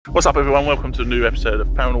What's up everyone, welcome to a new episode of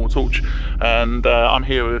Paranormal Torch, and I'm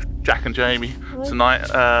here with Jack and Jamie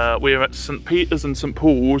tonight. We're at St Peter's and St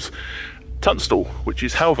Paul's, Tunstall, which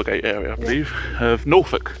is Halvergate area I believe, of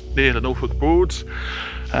Norfolk, near the Norfolk Broads,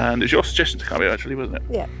 and it's your suggestion to come here actually, wasn't it?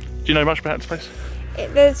 Yeah. Do you know much about this place?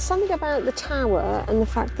 There's something about the tower and the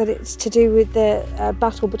fact that it's to do with the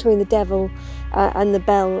battle between the devil and the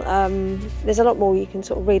bell. There's a lot more you can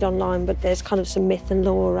sort of read online, but there's kind of some myth and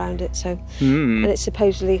lore around it. So, and it's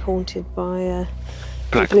supposedly haunted by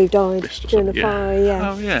people who died during the fire. Yeah.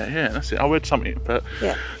 Oh yeah, that's it. I read something, but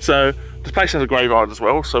yeah. So this place has a graveyard as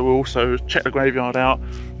well, so we'll also check the graveyard out.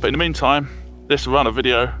 But in the meantime, let's run a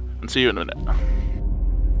video and see you in a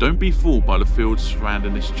minute. Don't be fooled by the fields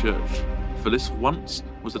surrounding this church, for this once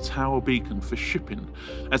was a tower beacon for shipping,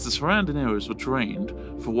 as the surrounding areas were drained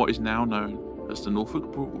for what is now known as the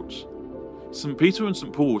Norfolk Broads. St Peter and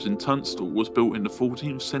St Paul's in Tunstall was built in the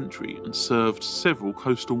 14th century and served several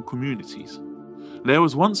coastal communities. There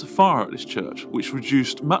was once a fire at this church which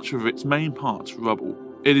reduced much of its main part to rubble.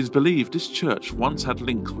 It is believed this church once had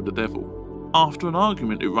links with the devil. After an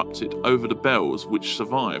argument erupted over the bells which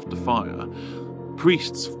survived the fire,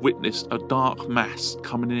 priests witnessed a dark mass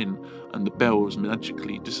coming in and the bells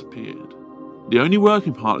magically disappeared. The only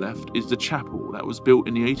working part left is the chapel that was built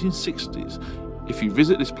in the 1860s. If you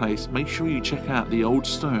visit this place, make sure you check out the old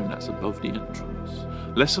stone that's above the entrance.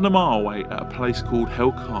 Less than a mile away at a place called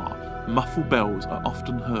Hellcar, muffled bells are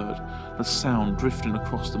often heard, the sound drifting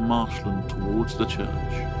across the marshland towards the church.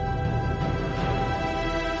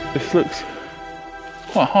 This looks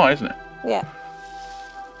quite high, isn't it? Yeah.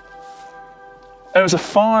 There was a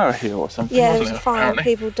fire here or something, yeah, wasn't there was it, a fire, apparently?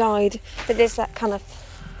 people died, but there's that kind of,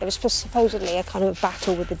 there was supposedly a kind of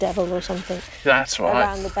battle with the devil or something. That's right.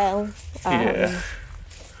 Around the bell. Yeah.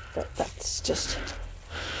 But that's just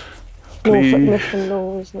Norfolk myth and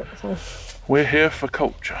lore, isn't it? So, we're here for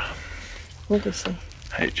culture. obviously.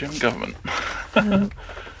 HM government.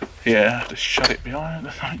 Yeah, just shut it behind,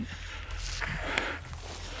 I think.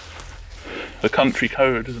 The country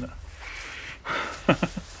code, isn't it?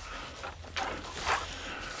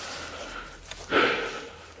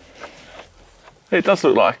 It does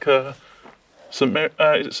look like St Mary,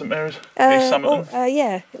 is it St Mary's?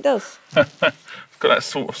 Yeah, it does. Got that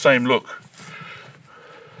sort of same look.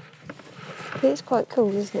 It's quite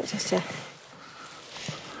cool, isn't it? Just to...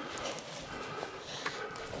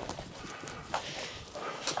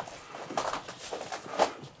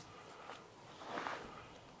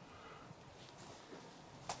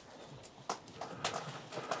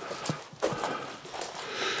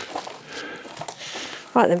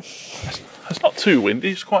 Right then. It's not too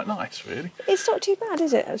windy, it's quite nice really. It's not too bad,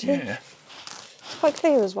 is it, actually? Yeah. It's quite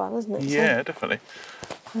clear as well, isn't it? Yeah, so, definitely.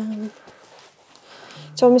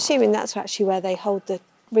 So I'm assuming that's actually where they hold the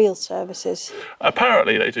real services.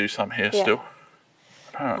 Apparently they do some here still.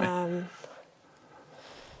 Apparently.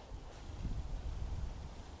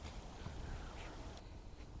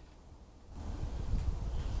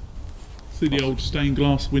 See the old stained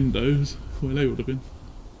glass windows where they would have been.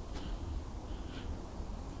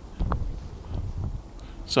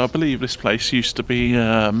 So I believe this place used to be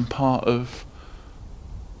part of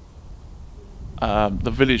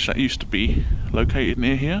the village that used to be located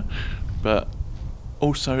near here, but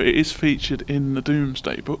also it is featured in the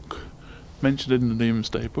Doomsday Book, mentioned in the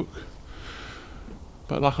Doomsday Book.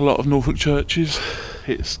 But like a lot of Norfolk churches,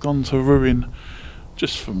 it's gone to ruin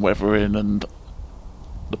just from weathering and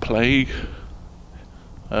the plague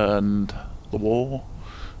and the war,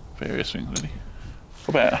 various things really.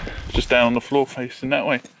 What about just down on the floor facing that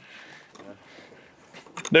way? Yeah.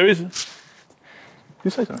 There is. Did you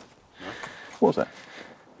say something? No. What was that?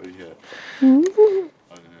 I didn't hear that.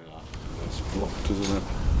 That's blocked, isn't it?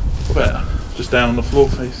 What about just down on the floor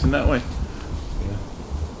facing that way? Yeah.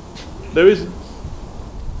 There isn't.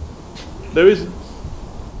 There isn't.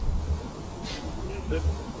 There.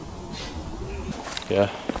 Yeah.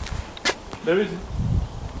 There isn't.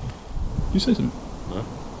 Did you say something? No.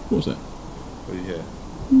 What was that? What did you hear?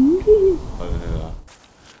 I didn't hear that.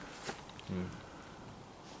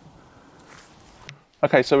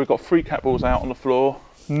 Okay, so we've got 3 cat balls out on the floor.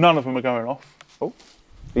 None of them are going off. Oh,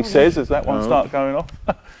 he says as that one starts going off.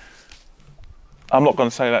 I'm not going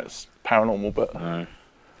to say that's paranormal, but no.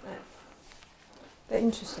 But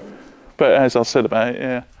interesting. But as I said about it,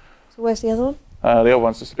 yeah. So where's the other one? The other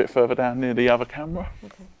one's just a bit further down near the other camera.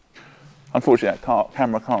 Okay. Unfortunately, that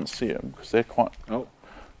camera can't see them because they're quite. Oh.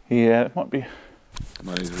 Yeah, it might be.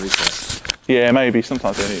 Might need a reset. Yeah, maybe.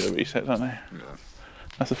 Sometimes they need a reset, don't they? Yeah.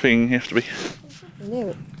 That's the thing. You have to be. I knew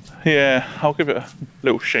it. Yeah, I'll give it a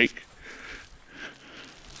little shake.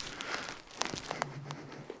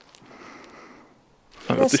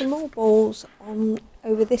 It there's some more balls on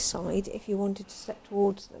over this side if you wanted to step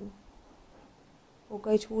towards them. Or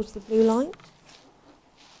go towards the blue light.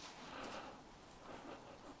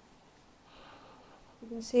 You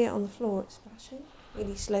can see it on the floor, it's splashing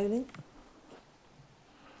really slowly.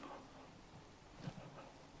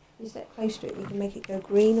 If you step close to it, you can make it go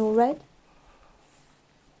green or red.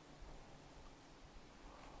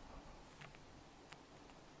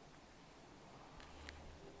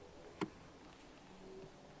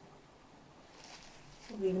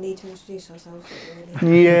 We need to introduce ourselves, don't we,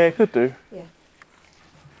 really? Yeah, could do. Yeah.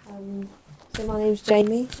 So my name's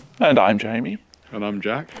Jamie. And I'm Jamie. And I'm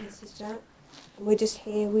Jack. And this is Jack. And we're just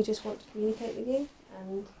here, we just want to communicate with you.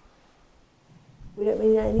 And we don't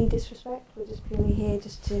mean any disrespect, we're just purely here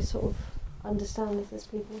just to sort of understand if there's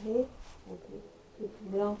people here, or people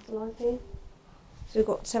from the afterlife here. So we've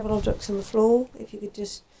got several objects on the floor, if you could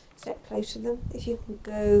just step close to them. If you can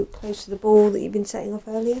go close to the ball that you've been setting off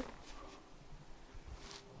earlier.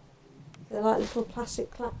 They're like little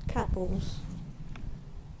plastic cat balls.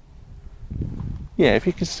 Yeah, if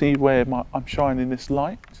you can see where I'm shining this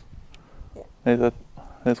light. Yeah.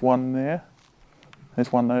 There's one there.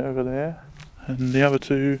 There's one over there. And the other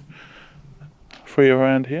 2, 3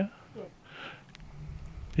 around here. Yeah.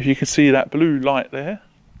 If you can see that blue light there,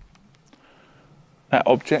 that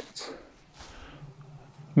object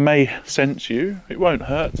may sense you. It won't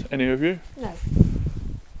hurt any of you. No.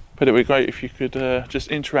 But it would be great if you could just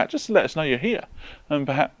interact, just to let us know you're here, and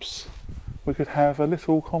perhaps we could have a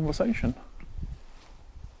little conversation.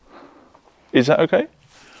 Is that okay?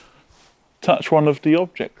 Touch one of the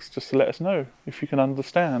objects just to let us know if you can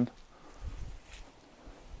understand.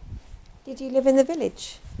 Did you live in the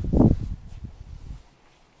village?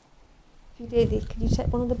 If you did, can you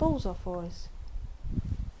take one of the balls off for us?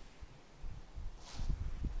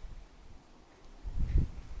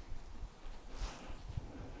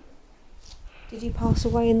 Did you pass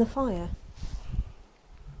away in the fire?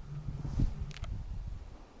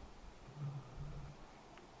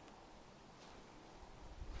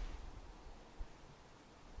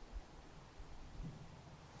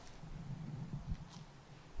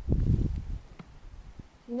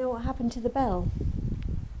 You know what happened to the bell?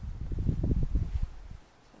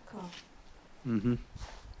 That car. Mm-hmm.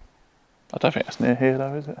 I don't think that's near here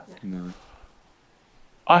though, is it? No.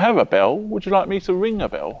 I have a bell. Would you like me to ring a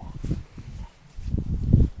bell?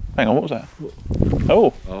 Hang on, what was that?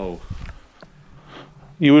 Oh. Oh.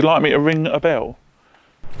 You would like me to ring a bell?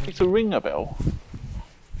 Me to ring a bell?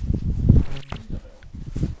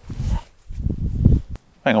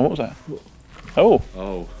 Hang on, what was that? Oh.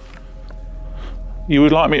 Oh. You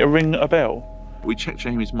would like me to ring a bell? We checked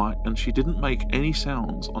Jamie's mic and she didn't make any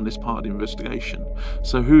sounds on this part of the investigation.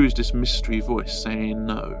 So who is this mystery voice saying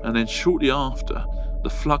no? And then shortly after, the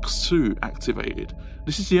Flux 2 activated.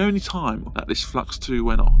 This is the only time that this Flux 2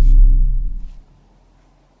 went off.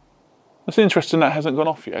 That's interesting that hasn't gone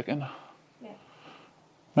off yet again. Yeah.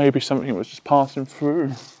 Maybe something was just passing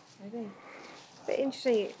through. Maybe. But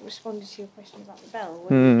interesting it responded to your question about the bell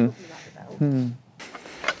when you were talking about the bell.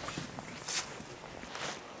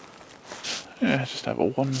 Yeah, just have a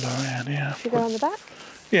wander around here. Should we go on the back?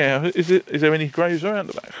 Yeah, is there any graves around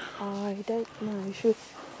the back? I don't know.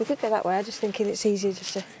 We could go that way, I'm just thinking it's easier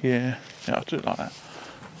just to... Yeah, I'll do it like that.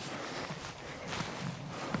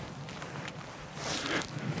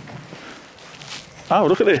 Oh,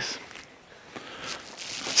 look at this.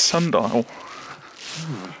 Sundial.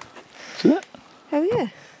 See that? Oh yeah.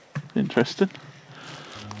 Interesting.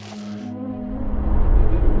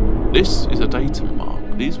 This is a datum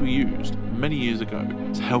mark. These were used many years ago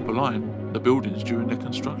to help align the buildings during their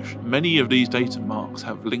construction. Many of these datum marks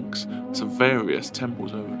have links to various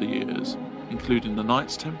temples over the years, including the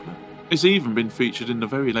Knights Templar. It's even been featured in the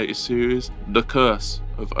very latest series, The Curse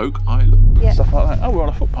of Oak Island. Yeah. Stuff like that. Oh, we're on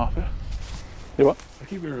a footpath here. You what? I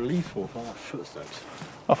keep hearing a leaf fall from our footsteps.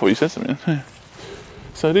 I thought you said something.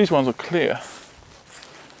 So these ones are clear.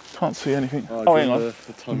 Can't see anything. Oh, hang on.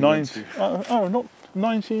 Not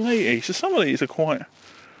 1980. So some of these are quite...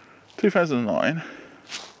 2009.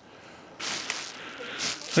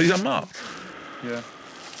 These are marked. Yeah.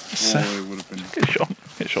 So, it would have been.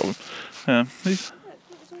 Get shot. These.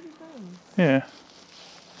 Yeah.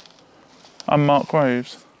 Unmarked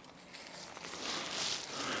graves.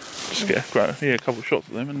 Just get a couple of shots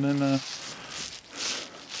of them, and then.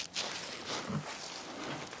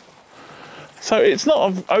 So it's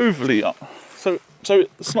not overly. So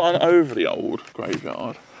it's not an overly old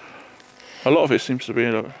graveyard. A lot of it seems to be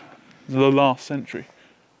the last century.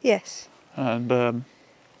 Yes. And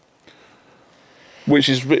which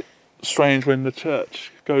is a bit strange when the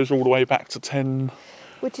church goes all the way back to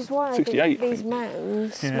Which is why I 68, think these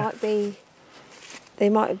mounds Yeah. might be. They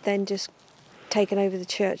might have then just taken over the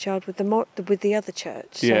churchyard with the other church.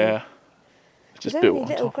 So. Yeah. It's just They're built only on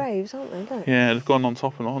little top. graves, aren't they? Look. Yeah, they've gone on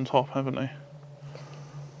top and on top, haven't they?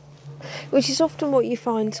 Which is often what you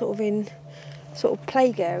find sort of in sort of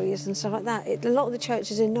plague areas and stuff like that. A lot of the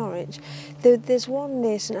churches in Norwich, there's one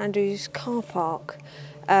near St Andrew's car park,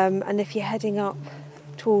 and if you're heading up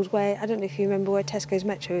towards where, I don't know if you remember where Tesco's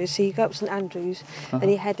Metro is, so you go up St Andrews and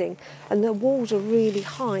you're heading, and the walls are really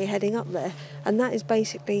high heading up there, and that is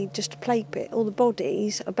basically just a plague pit. All the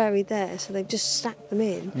bodies are buried there, so they've just stacked them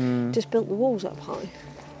in, just built the walls up high,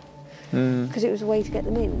 because it was a way to get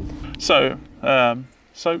them in. So,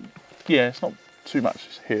 yeah, it's not too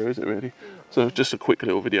much here, is it really? So just a quick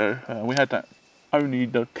little video. We had that, only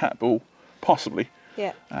the cat ball, possibly,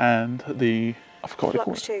 Yeah. and I forgot what they call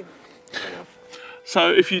Flux it. too.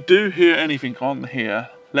 So if you do hear anything on here,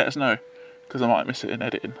 let us know, because I might miss it in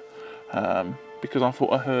editing. Because I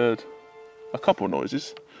thought I heard a couple of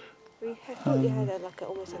noises. I thought you had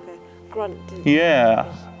almost like a grunt, didn't you? Yeah,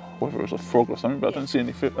 whether it was a frog or something, but I don't see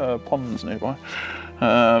any ponds nearby.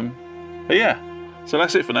 But yeah, so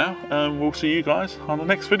that's it for now. We'll see you guys on the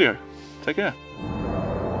next video. Take care.